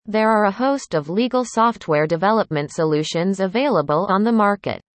There are a host of legal software development solutions available on the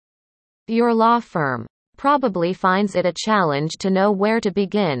market. Your law firm probably finds it a challenge to know where to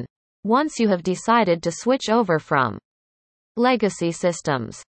begin once you have decided to switch over from legacy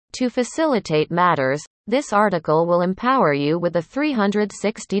systems. To facilitate matters, this article will empower you with a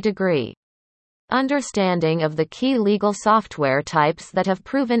 360-degree understanding of the key legal software types that have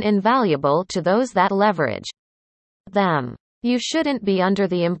proven invaluable to those that leverage them. You shouldn't be under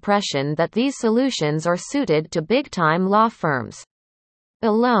the impression that these solutions are suited to big-time law firms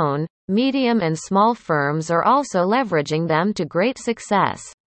alone. Medium and small firms are also leveraging them to great success.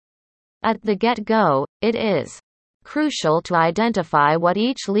 At the get-go, it is crucial to identify what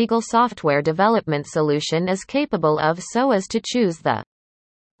each legal software development solution is capable of so as to choose the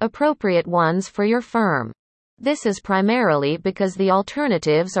appropriate ones for your firm. This is primarily because the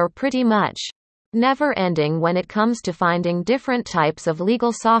alternatives are pretty much never-ending when it comes to finding different types of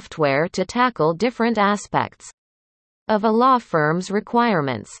legal software to tackle different aspects of a law firm's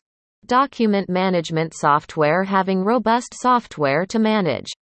requirements. Document management software. Having robust software to manage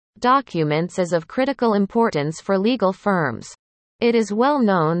documents is of critical importance for legal firms. It is well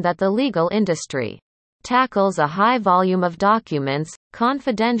known that the legal industry tackles a high volume of documents,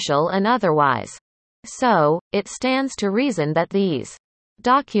 confidential and otherwise. So, it stands to reason that these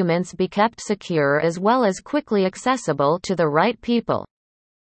documents be kept secure as well as quickly accessible to the right people.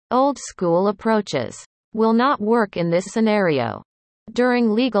 Old-school approaches will not work in this scenario.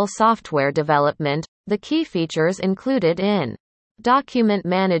 During legal software development, the key features included in document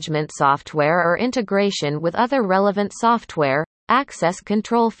management software are integration with other relevant software, access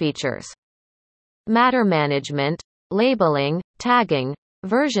control features, matter management, labeling, tagging,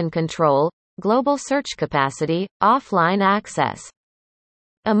 version control, global search capacity, offline access,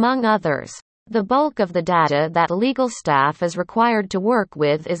 among others. The bulk of the data that legal staff is required to work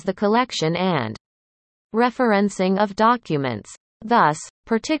with is the collection and referencing of documents. Thus,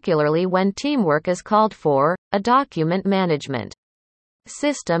 particularly when teamwork is called for, a document management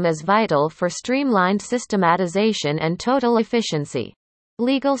system is vital for streamlined systematization and total efficiency.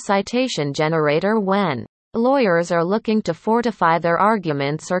 Legal citation generator. When lawyers are looking to fortify their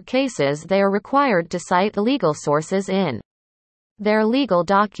arguments or cases, they are required to cite legal sources in their legal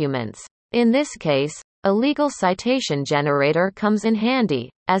documents. In this case, a legal citation generator comes in handy,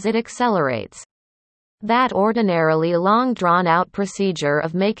 as it accelerates that ordinarily long drawn-out procedure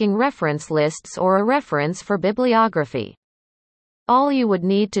of making reference lists or a reference for bibliography. All you would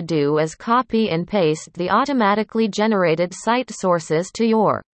need to do is copy and paste the automatically generated cite sources to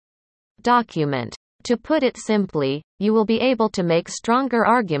your document. To put it simply, you will be able to make stronger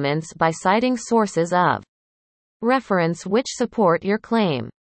arguments by citing sources of reference which support your claim.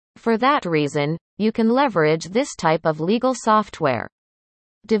 For that reason, you can leverage this type of legal software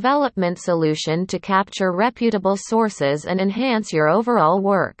development solution to capture reputable sources and enhance your overall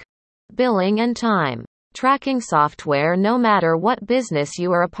work. Billing and time tracking software. No matter what business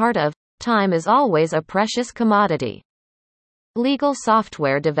you are a part of, time is always a precious commodity. Legal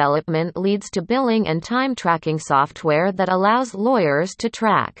software development leads to billing and time tracking software that allows lawyers to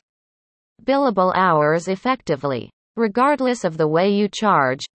track billable hours effectively. Regardless of the way you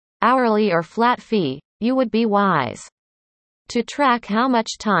charge, hourly or flat fee, you would be wise to track how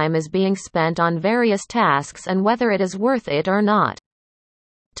much time is being spent on various tasks and whether it is worth it or not.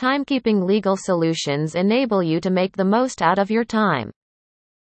 Timekeeping legal solutions enable you to make the most out of your time.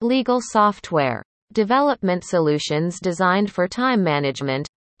 Legal software development solutions designed for time management,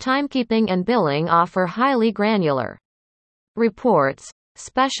 timekeeping and billing offer highly granular reports,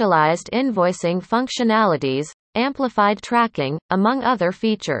 specialized invoicing functionalities, amplified tracking, among other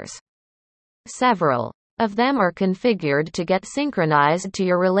features. Several of them are configured to get synchronized to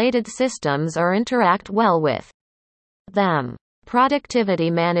your related systems or interact well with them. Productivity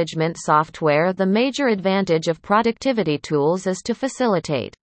management software. The major advantage of productivity tools is to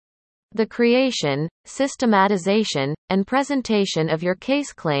facilitate the creation, systematization, and presentation of your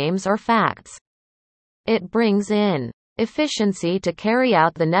case claims or facts. It brings in efficiency to carry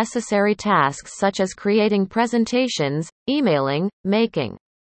out the necessary tasks such as creating presentations, emailing, making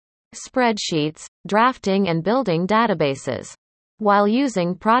spreadsheets, drafting and building databases. While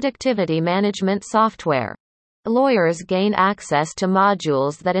using productivity management software, lawyers gain access to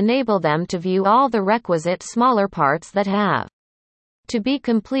modules that enable them to view all the requisite smaller parts that have to be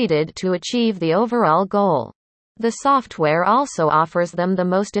completed to achieve the overall goal. The software also offers them the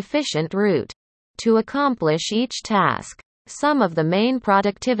most efficient route to accomplish each task. Some of the main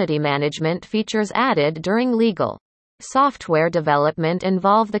productivity management features added during legal software development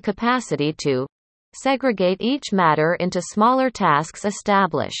involve the capacity to Segregate each matter into smaller tasks.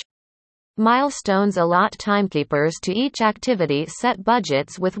 Establish milestones. Allot timekeepers to each activity. Set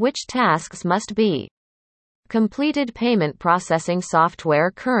budgets with which tasks must be completed. Payment processing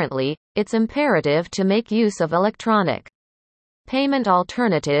software. Currently, it's imperative to make use of electronic payment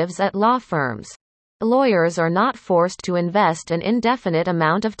alternatives at law firms. Lawyers are not forced to invest an indefinite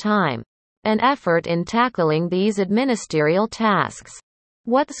amount of time and effort in tackling these administrative tasks.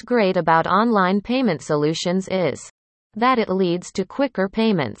 What's great about online payment solutions is that it leads to quicker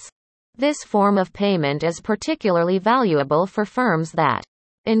payments. This form of payment is particularly valuable for firms that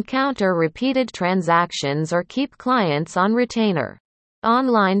encounter repeated transactions or keep clients on retainer.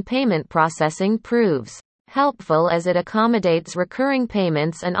 Online payment processing proves helpful as it accommodates recurring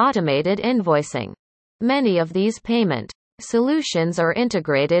payments and automated invoicing. Many of these payment solutions are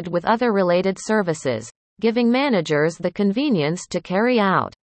integrated with other related services, giving managers the convenience to carry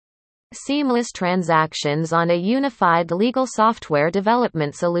out seamless transactions on a unified legal software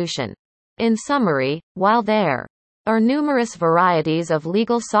development solution. In summary, while there are numerous varieties of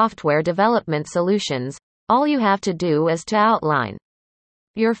legal software development solutions, all you have to do is to outline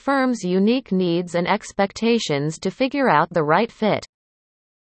your firm's unique needs and expectations to figure out the right fit.